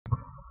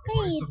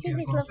hey YouTube,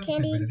 it's Love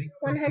Candy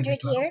 100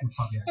 here,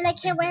 and I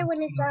can't wait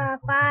when it's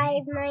 519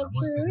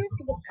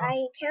 to get my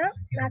account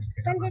not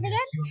suspended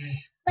again.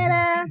 But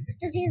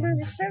just using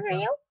this for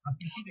real.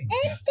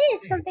 And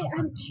there's something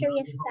I'm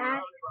curious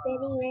at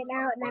sitting right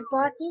now, and I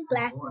bought these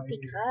glasses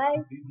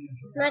because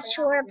I'm not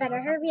sure,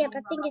 better hurry up.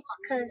 I think it's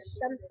because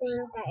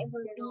something that it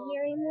won't be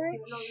here anymore.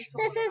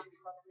 So this is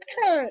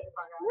clearance.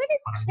 What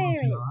is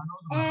clearance?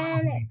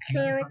 And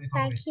clearance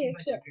back here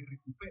too.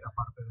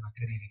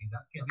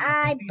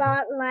 I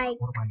bought like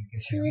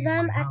 2 of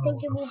them. I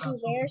think it will be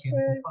there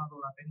soon.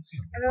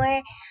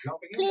 Or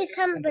please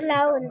comment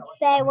below and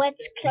say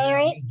what's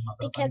clearance,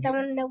 because I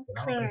want to know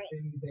clearance.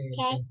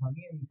 Okay?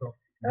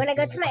 When I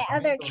go to my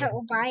other account,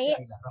 we'll buy it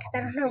because I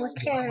don't know what's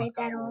clearance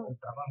at all.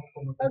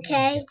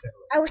 Okay?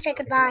 I wish I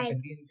could buy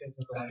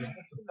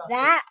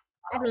that.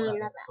 I mean,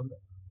 not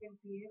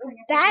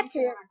that.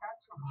 To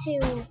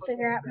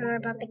figure out more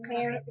about the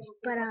clearance,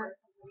 but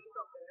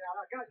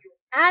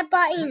I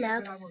bought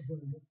enough.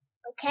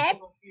 Okay?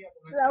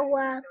 So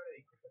I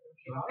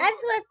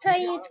just want to tell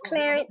you it's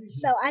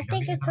clearance, so I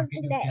think it's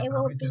something that it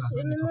won't be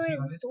anymore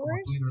in the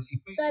stores,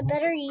 so I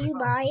better you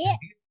buy it.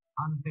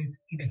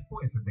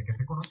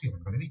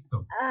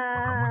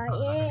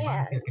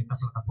 Yeah.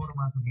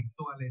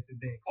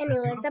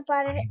 Anyways, I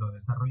bought it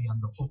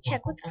to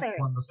check what's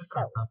clearance.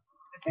 So,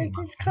 since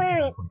it's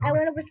clearance, I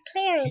wonder what's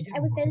clearance. I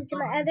would send it to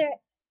my other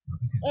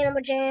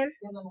Animal Jam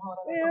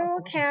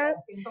account.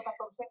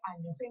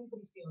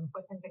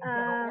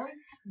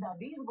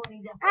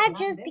 I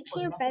just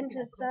became friends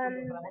with some.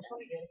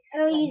 I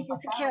don't use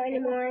this account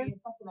anymore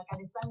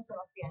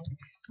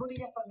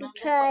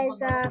because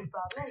that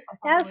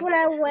was when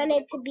I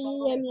wanted to be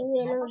a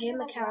new Animal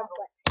Jam account.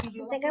 But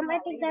since I got my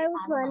things I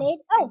was wanted,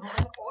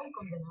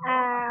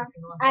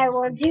 I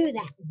will do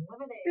that.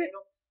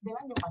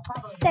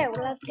 So,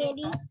 Love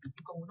Candy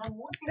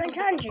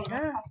 100,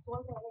 huh?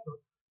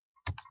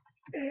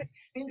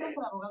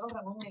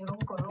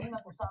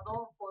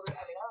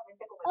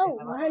 Oh,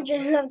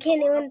 100 Love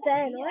Candy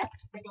 110, what?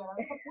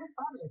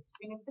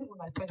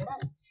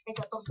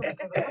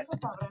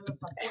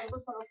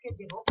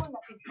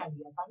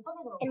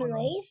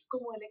 Anyways.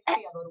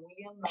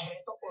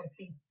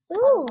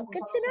 Ooh,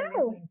 good to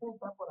know.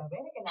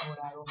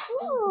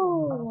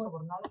 Ooh,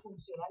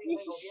 this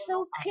is so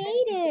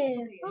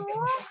creative.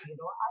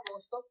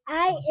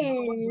 I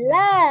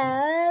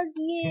love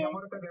you.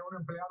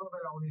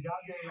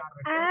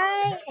 I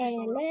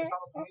love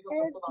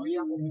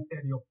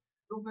you.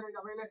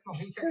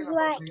 It's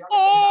like,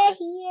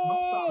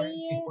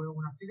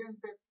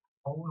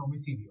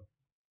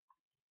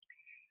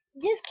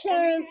 just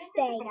clearance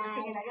day,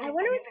 guys. I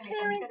wonder what's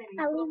clearance.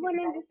 I'll leave one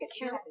in this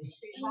account.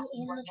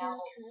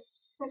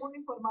 Según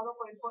informado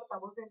por el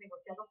portavoz del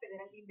negociado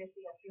federal de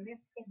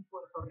investigaciones en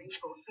Puerto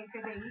Rico,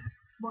 FBI,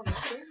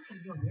 Moisés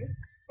Quiñones,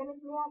 el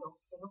empleado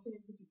que no fue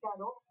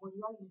identificado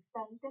murió al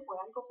instante por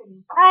algo que le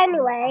impactó.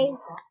 Anyways,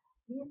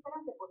 I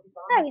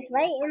was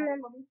right in the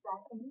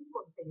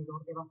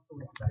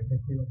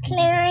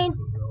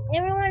clearance.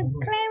 Everyone's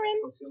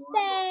clearance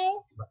day.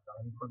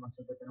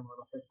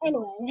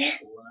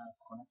 Anyway,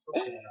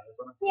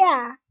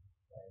 yeah.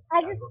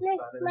 I just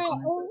missed my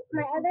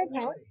other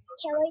account.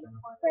 Can't wait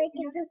for it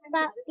to just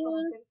stop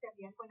being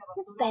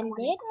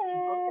suspended.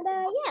 And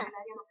yeah.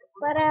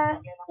 But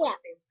yeah.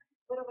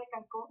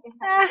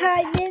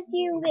 Yes,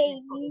 you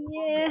baby.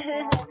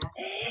 Yeah.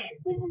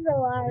 This is so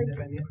hard.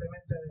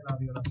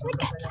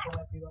 Look at that.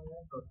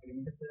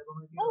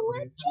 Oh,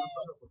 what?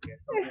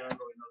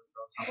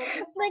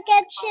 Look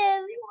at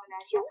Chim.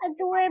 She's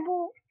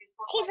adorable.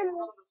 Even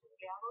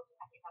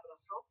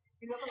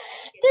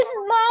this is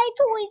my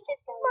toys. This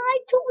is my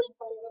toys.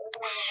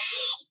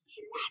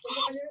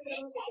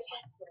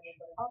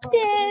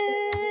 This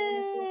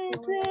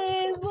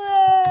is mine.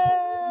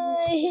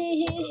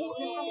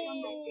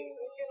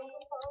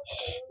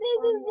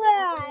 This is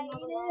mine.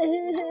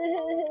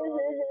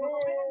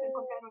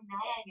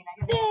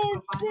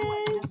 This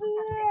is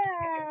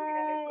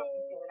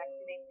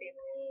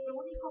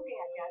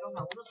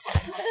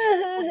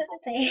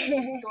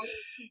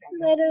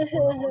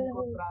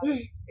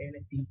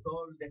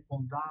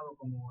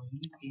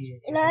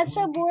and I'm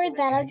so bored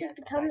that I'll just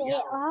become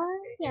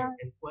yeah.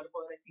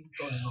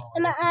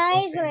 And my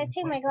eyes, when I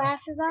take my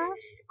glasses off,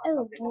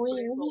 oh boy,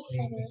 it'll be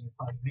setting.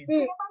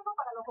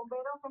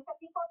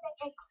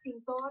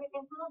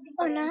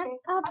 Or not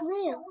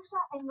blue.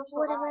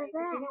 What about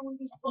that?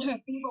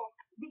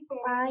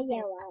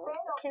 Yellow.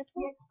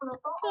 Careful. Yeah,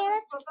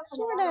 that's sort of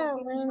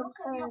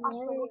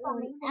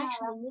color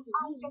actually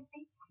really use.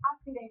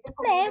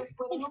 Man,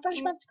 like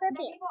SpongeBob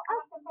SquarePants.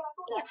 Oh,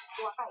 yeah.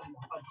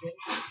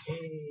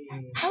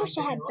 I wish I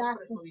had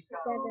dots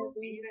instead of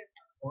these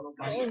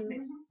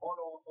things.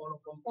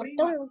 That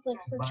don't look like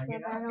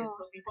SpongeBob at all.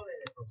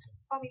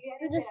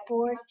 I'm just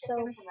bored, so.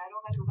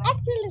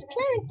 Actually, it's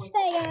clearance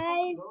day,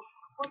 guys.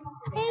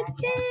 It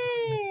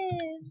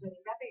is.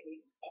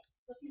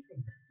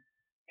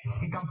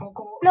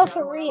 No,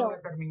 for real.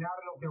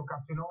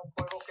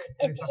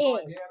 It is.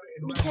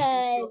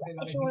 Because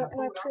if you want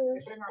more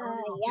proof,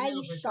 yeah,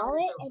 you saw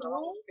it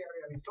anyway.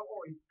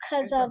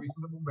 Because of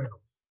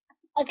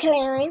a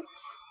clearance.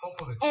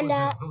 And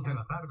a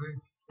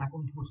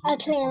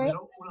clearance.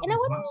 And I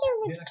wonder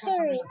what's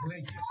clearance.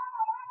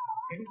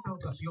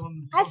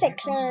 I said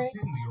clearance.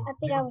 I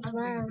think I was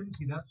wrong.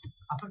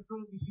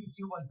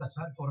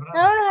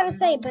 I don't know how to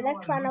say it, but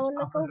that's fine. I will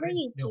look over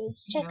YouTube.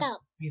 Check out.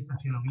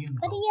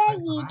 But yeah,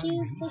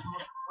 YouTube, just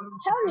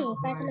tell me if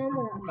I can know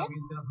more, okay?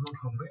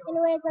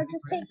 Anyways, I'll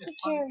just take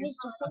care of it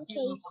just in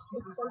case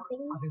it's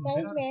something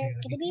that is rare,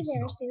 gonna be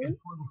rare soon.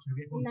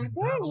 I'm not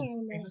born here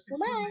anymore, so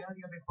bye.